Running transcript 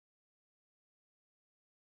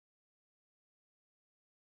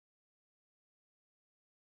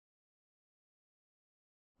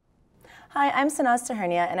Hi, I'm Sanaz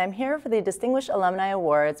Tahernia, and I'm here for the Distinguished Alumni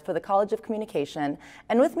Awards for the College of Communication.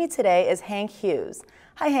 And with me today is Hank Hughes.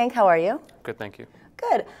 Hi, Hank. How are you? Good, thank you.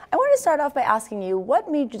 Good. I wanted to start off by asking you, what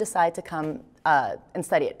made you decide to come and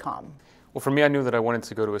study at COM? Well, for me, I knew that I wanted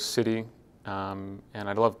to go to a city, and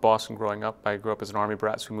I loved Boston growing up. I grew up as an Army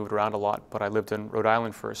brat, so we moved around a lot, but I lived in Rhode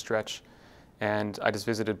Island for a stretch, and I just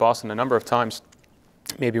visited Boston a number of times,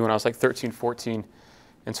 maybe when I was like 13, 14.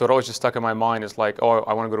 And so it always just stuck in my mind as like, oh,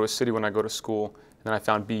 I want to go to a city when I go to school. And then I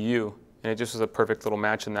found BU, and it just was a perfect little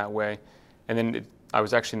match in that way. And then I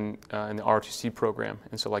was actually in the ROTC program,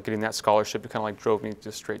 and so like getting that scholarship, it kind of like drove me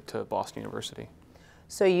just straight to Boston University.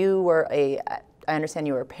 So you were I understand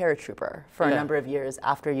you were a paratrooper for a number of years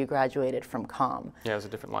after you graduated from COM. Yeah, it was a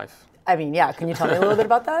different life. I mean, yeah, can you tell me a little bit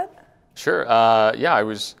about that? Sure.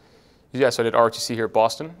 So I did ROTC here at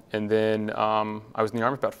Boston, and then I was in the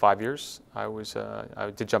Army for about 5 years.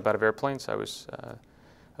 I did jump out of airplanes. I was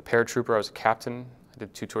a paratrooper. I was a captain. I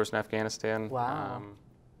did 2 tours in Afghanistan. Wow.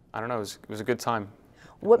 I don't know. It was a good time.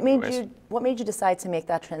 What made you decide to make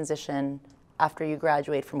that transition after you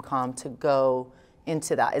graduate from COM to go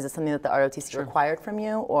into that? Is it something that the ROTC required from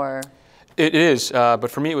you, or? It is,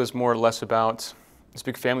 but for me, it was more or less about this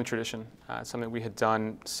big family tradition. It's something we had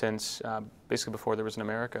done since basically before there was an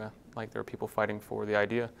America. Like, there were people fighting for the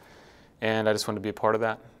idea, and I just wanted to be a part of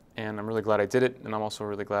that. And I'm really glad I did it, and I'm also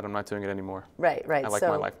really glad I'm not doing it anymore. Right. I like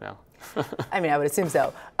my life now. I mean, I would assume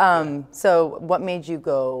so. So what made you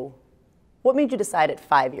decide at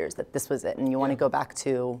 5 years that this was it, and you want to go back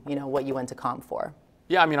to, what you went to COM for?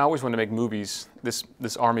 Yeah, I mean, I always wanted to make movies.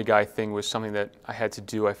 This Army guy thing was something that I had to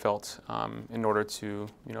do, I felt, in order to,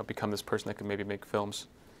 become this person that could maybe make films.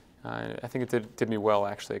 I think it did me well,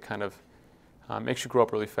 actually. It kind of makes you grow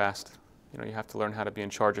up really fast. You have to learn how to be in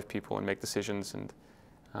charge of people and make decisions. And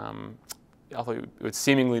although it's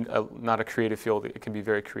seemingly not a creative field, it can be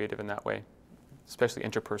very creative in that way, especially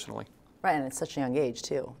interpersonally. Right, and at such a young age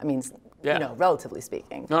too. I mean, relatively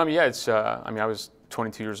speaking. No, I mean, yeah, I was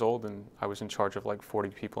 22 years old, and I was in charge of like 40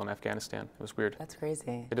 people in Afghanistan. It was weird. That's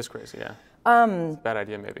crazy. It is crazy, yeah. It's a bad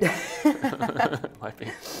idea, maybe. Might be.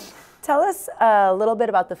 Tell us a little bit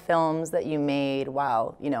about the films that you made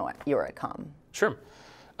while, you were at COM. Sure.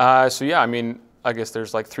 So yeah, I mean, I guess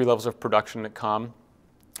there's like 3 levels of production at COM.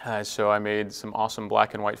 So I made some awesome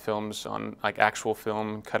black and white films on like actual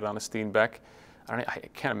film, cut it on a Steenbeck. I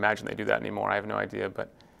can't imagine they do that anymore. I have no idea,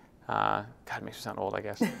 but God, it makes me sound old, I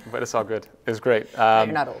guess. But it's all good. It was great. You're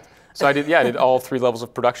not old. So I did all 3 levels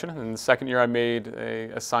of production. And the second year I made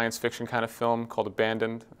a science fiction kind of film called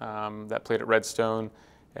Abandoned that played at Redstone.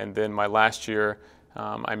 And then my last year,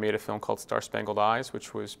 I made a film called Star Spangled Eyes,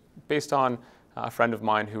 which was based on a friend of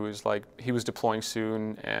mine who was he was deploying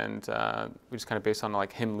soon, and we just kind of based on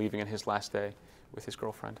like him leaving in his last day with his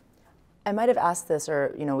girlfriend. I might have asked this,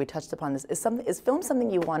 or we touched upon this. Is film something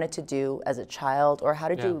you wanted to do as a child, or how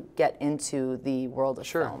did you get into the world of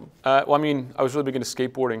film? Well, I mean, I was really big into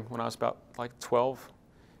skateboarding when I was about like 12,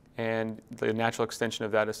 and the natural extension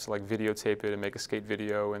of that is to like videotape it and make a skate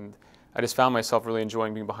video, and I just found myself really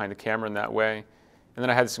enjoying being behind the camera in that way. And then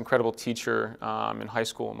I had this incredible teacher in high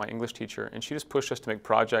school, my English teacher, and she just pushed us to make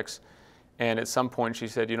projects. And at some point she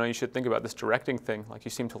said, you should think about this directing thing. Like,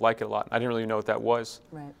 you seem to like it a lot. I didn't really know what that was.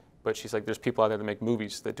 Right. But she's like, there's people out there that make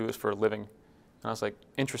movies that do this for a living. And I was like,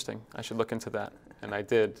 interesting. I should look into that. And I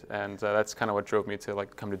did. And that's kind of what drove me to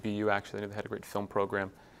like come to BU, actually. I knew they had a great film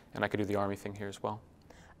program, and I could do the Army thing here as well.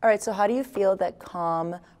 All right, so how do you feel that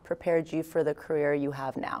COM prepared you for the career you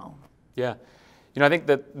have now? Yeah. I think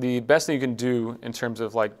that the best thing you can do in terms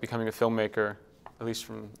of like becoming a filmmaker, at least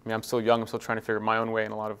I'm still young, I'm still trying to figure my own way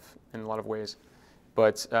in a lot of ways.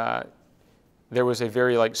 But there was a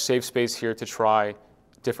very like safe space here to try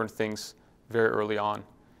different things very early on.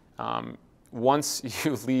 Once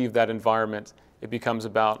you leave that environment, it becomes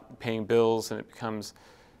about paying bills, and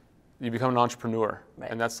you become an entrepreneur.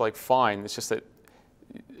 Right. And that's like fine. It's just that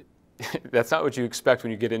that's not what you expect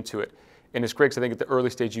when you get into it. And it's great because I think at the early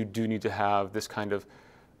stage you do need to have this kind of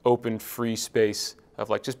open, free space of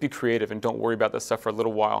like, just be creative and don't worry about that stuff for a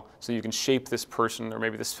little while, so you can shape this person or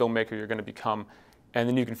maybe this filmmaker you're going to become, and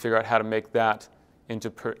then you can figure out how to make that into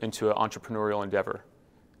an entrepreneurial endeavor,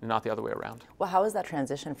 and not the other way around. Well, how is that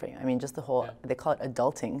transition for you? I mean, just the whole, they call it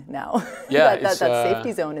adulting now. Yeah, that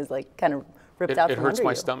safety zone is like kind of ripped out from under you. It hurts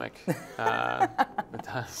my stomach. It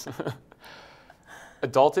does.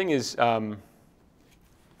 Adulting is,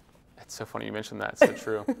 it's so funny you mentioned that, it's so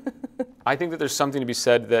true. I think that there's something to be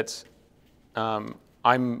said that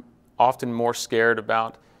I'm often more scared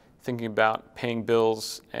about thinking about paying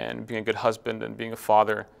bills and being a good husband and being a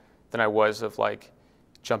father than I was of like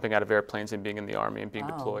jumping out of airplanes and being in the Army and being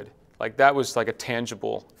deployed. like that was like a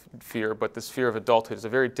tangible fear, but this fear of adulthood is a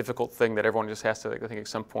very difficult thing that everyone just has to, like, I think at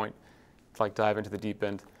some point, like dive into the deep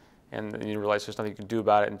end, and then you realize there's nothing you can do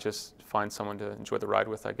about it, and just find someone to enjoy the ride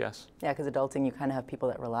with, I guess. Yeah, because adulting, you kind of have people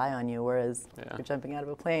that rely on you, whereas you're jumping out of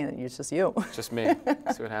a plane and it's just you. It's just me.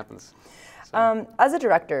 See what happens. So. As a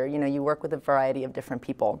director, you work with a variety of different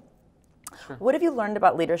people. Sure. What have you learned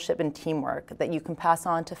about leadership and teamwork that you can pass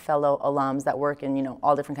on to fellow alums that work in,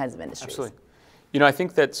 all different kinds of industries? Absolutely. I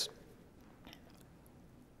think that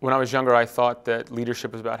when I was younger, I thought that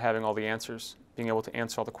leadership was about having all the answers, being able to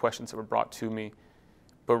answer all the questions that were brought to me.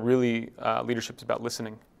 But really, leadership is about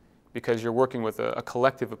listening, because you're working with a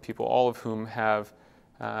collective of people, all of whom have,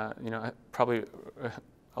 probably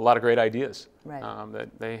a lot of great ideas. Right. That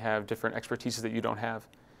they have different expertises that you don't have.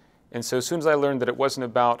 And so as soon as I learned that it wasn't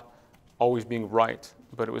about always being right,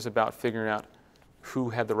 but it was about figuring out who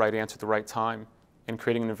had the right answer at the right time and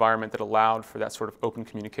creating an environment that allowed for that sort of open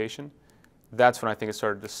communication, that's when I think it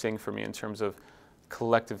started to sing for me in terms of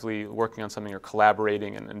collectively working on something or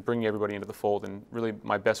collaborating and bringing everybody into the fold. And really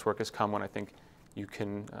my best work has come when I think you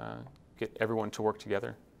can get everyone to work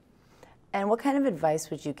together. And what kind of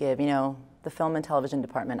advice would you give? The film and television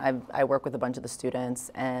department, I work with a bunch of the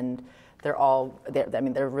students, and they're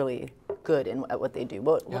really good at what they do.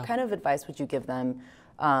 What kind of advice would you give them,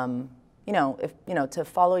 to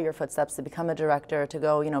follow your footsteps, to become a director, to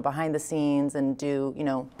go, behind the scenes and do,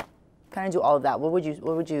 kind of do all of that? What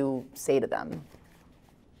would you say to them?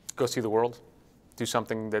 Go see the world. Do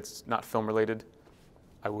something that's not film related.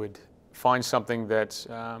 I would find something that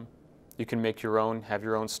you can make your own, have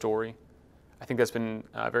your own story. I think that's been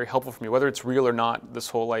very helpful for me, whether it's real or not. This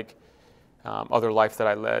whole other life that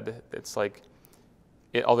I led, it's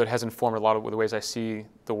although it has informed a lot of the ways I see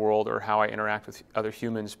the world or how I interact with other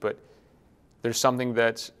humans, but there's something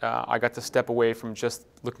that I got to step away from just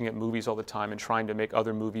looking at movies all the time and trying to make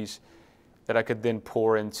other movies that I could then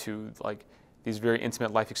pour into these very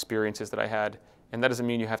intimate life experiences that I had. And that doesn't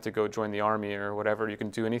mean you have to go join the army or whatever. You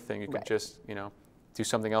can do anything. You can just, do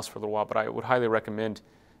something else for a little while. But I would highly recommend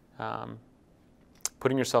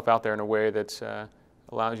putting yourself out there in a way that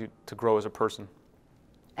allows you to grow as a person.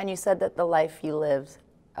 And you said that the life you lived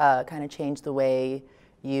kind of changed the way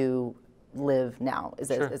you live now. Is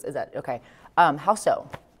that okay? How so?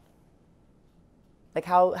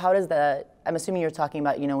 How does that? I'm assuming you're talking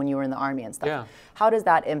about when you were in the army and stuff. Yeah. How does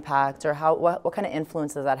that impact, or what kind of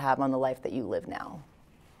influence does that have on the life that you live now?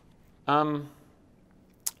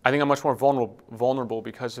 I think I'm much more vulnerable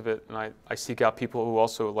because of it, and I seek out people who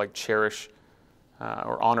also cherish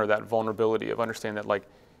or honor that vulnerability of understanding that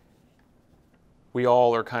we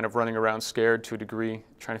all are kind of running around scared to a degree,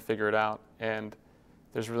 trying to figure it out, and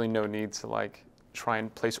there's really no need to try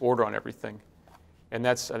and place order on everything. And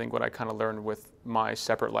that's, I think, what I kind of learned with my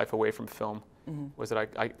separate life away from film, was that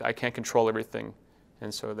I can't control everything.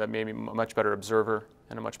 And so that made me a much better observer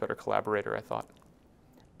and a much better collaborator, I thought.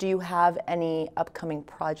 Do you have any upcoming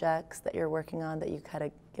projects that you're working on that you kind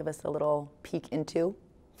of give us a little peek into?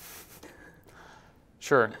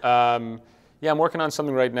 Sure. I'm working on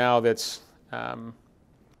something right now that's,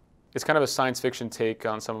 it's kind of a science fiction take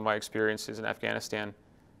on some of my experiences in Afghanistan.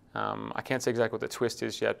 I can't say exactly what the twist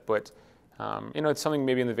is yet, but it's something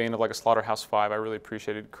maybe in the vein of a Slaughterhouse-5. I really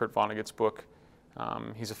appreciated Kurt Vonnegut's book.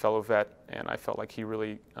 He's a fellow vet, and I felt like he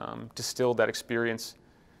really distilled that experience.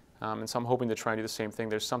 And so I'm hoping to try and do the same thing.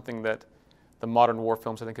 There's something that the modern war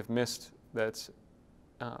films, I think, have missed that's,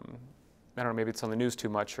 I don't know, maybe it's on the news too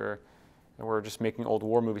much, or we're just making old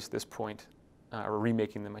war movies at this point, or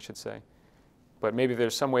remaking them, I should say. But maybe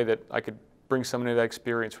there's some way that I could bring someone into that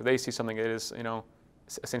experience where they see something that is,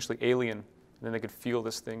 essentially alien, and then they could feel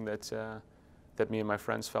this thing that me and my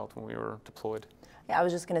friends felt when we were deployed. Yeah, I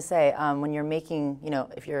was just going to say, when you're making,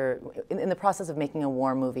 if you're in the process of making a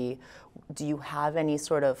war movie, do you have any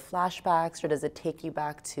sort of flashbacks, or does it take you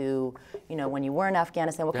back to, when you were in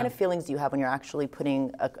Afghanistan? What kind of feelings do you have when you're actually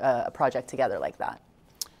putting a project together like that?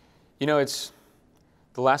 It's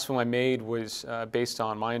the last film I made was based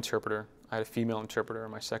on my interpreter. I had a female interpreter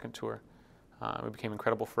on my second tour. We became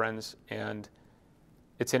incredible friends, and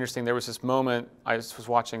it's interesting. There was this moment, I was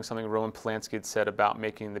watching something Roman Polanski had said about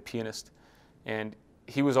making The Pianist, and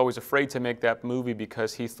he was always afraid to make that movie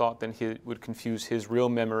because he thought then he would confuse his real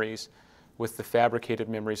memories with the fabricated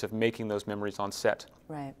memories of making those memories on set.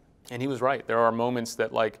 Right. And he was right. There are moments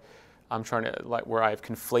that I'm trying to where I've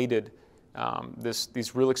conflated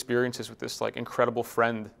these real experiences with this incredible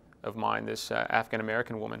friend of mine, this Afghan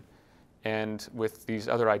American woman, and with these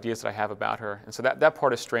other ideas that I have about her. And so that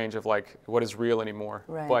part is strange of what is real anymore.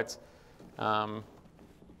 Right. But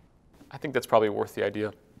I think that's probably worth the idea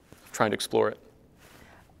of trying to explore it.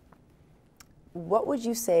 What would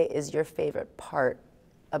you say is your favorite part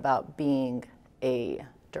about being a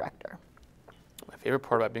director? My favorite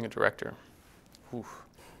part about being a director? Oof.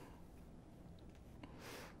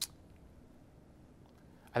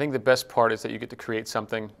 I think the best part is that you get to create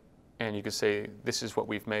something and you can say, this is what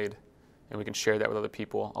we've made, and we can share that with other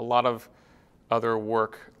people. A lot of other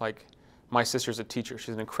work, like my sister's a teacher,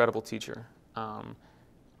 she's an incredible teacher.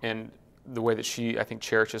 And the way that she, I think,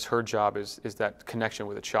 cherishes her job is that connection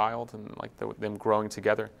with a child and like them growing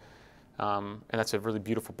together. And that's a really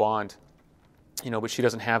beautiful bond. You know, but she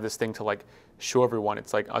doesn't have this thing to like show everyone.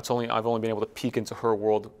 It's like, I've only been able to peek into her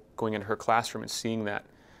world going into her classroom and seeing that.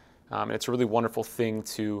 And it's a really wonderful thing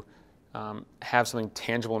to have something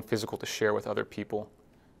tangible and physical to share with other people.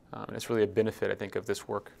 And it's really a benefit, I think, of this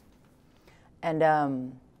work.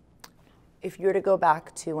 And if you were to go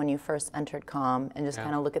back to when you first entered comm and just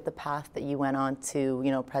kind of look at the path that you went on to, you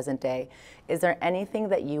know, present day, is there anything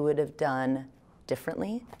that you would have done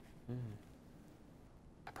differently?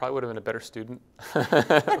 I probably would have been a better student.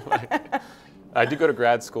 I did go to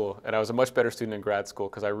grad school, and I was a much better student in grad school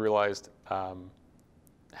because I realized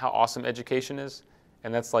how awesome education is.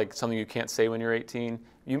 And that's like something you can't say when you're 18.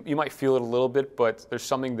 You might feel it a little bit, but there's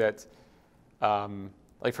something that,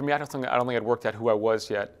 like for me, I don't think I'd worked out who I was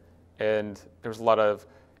yet. And there was a lot of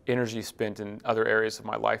energy spent in other areas of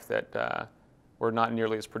my life that were not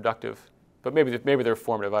nearly as productive. But maybe they're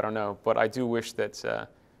formative, I don't know. But I do wish that,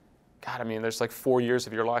 God, I mean, there's like 4 years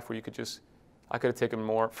of your life where you could just, I could have taken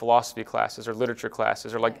more philosophy classes or literature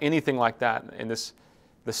classes or like anything like that. And this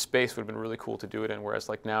space would have been really cool to do it in. Whereas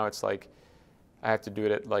like now it's like, I have to do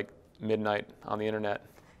it at like midnight on the internet.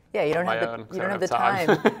 Yeah, you don't have the time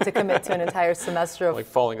to commit to an entire semester of like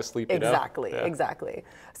falling asleep. Exactly, you know? exactly.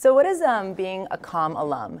 So what does being a comm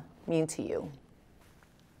alum mean to you?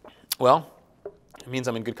 Well, it means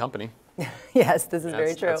I'm in good company. Yes, this is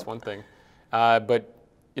very true. That's one thing. But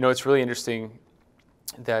you know, it's really interesting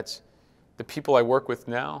that the people I work with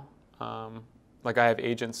now, like I have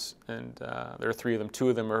agents, and there are 3 of them. 2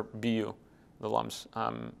 of them are BU alums.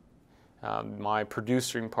 My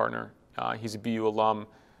producing partner, he's a BU alum.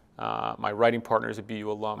 My writing partner is a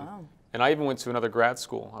BU alum. Wow. And I even went to another grad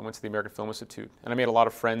school. I went to the American Film Institute. And I made a lot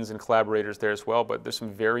of friends and collaborators there as well, but there's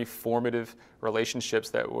some very formative relationships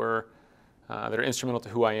that are instrumental to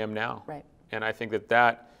who I am now. Right. And I think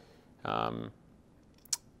that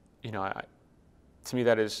you know, to me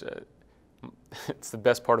that is, it's the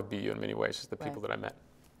best part of BU in many ways, is the people that I met.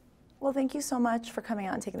 Well, thank you so much for coming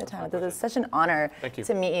out and taking the time. It was such an honor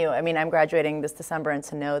to meet you. I mean, I'm graduating this December, and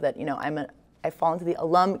to know that, you know, I fall into the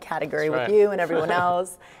alum category with you and everyone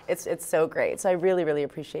else. It's so great. So I really, really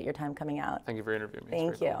appreciate your time coming out. Thank you for interviewing me.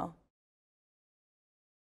 Thank you. Cool.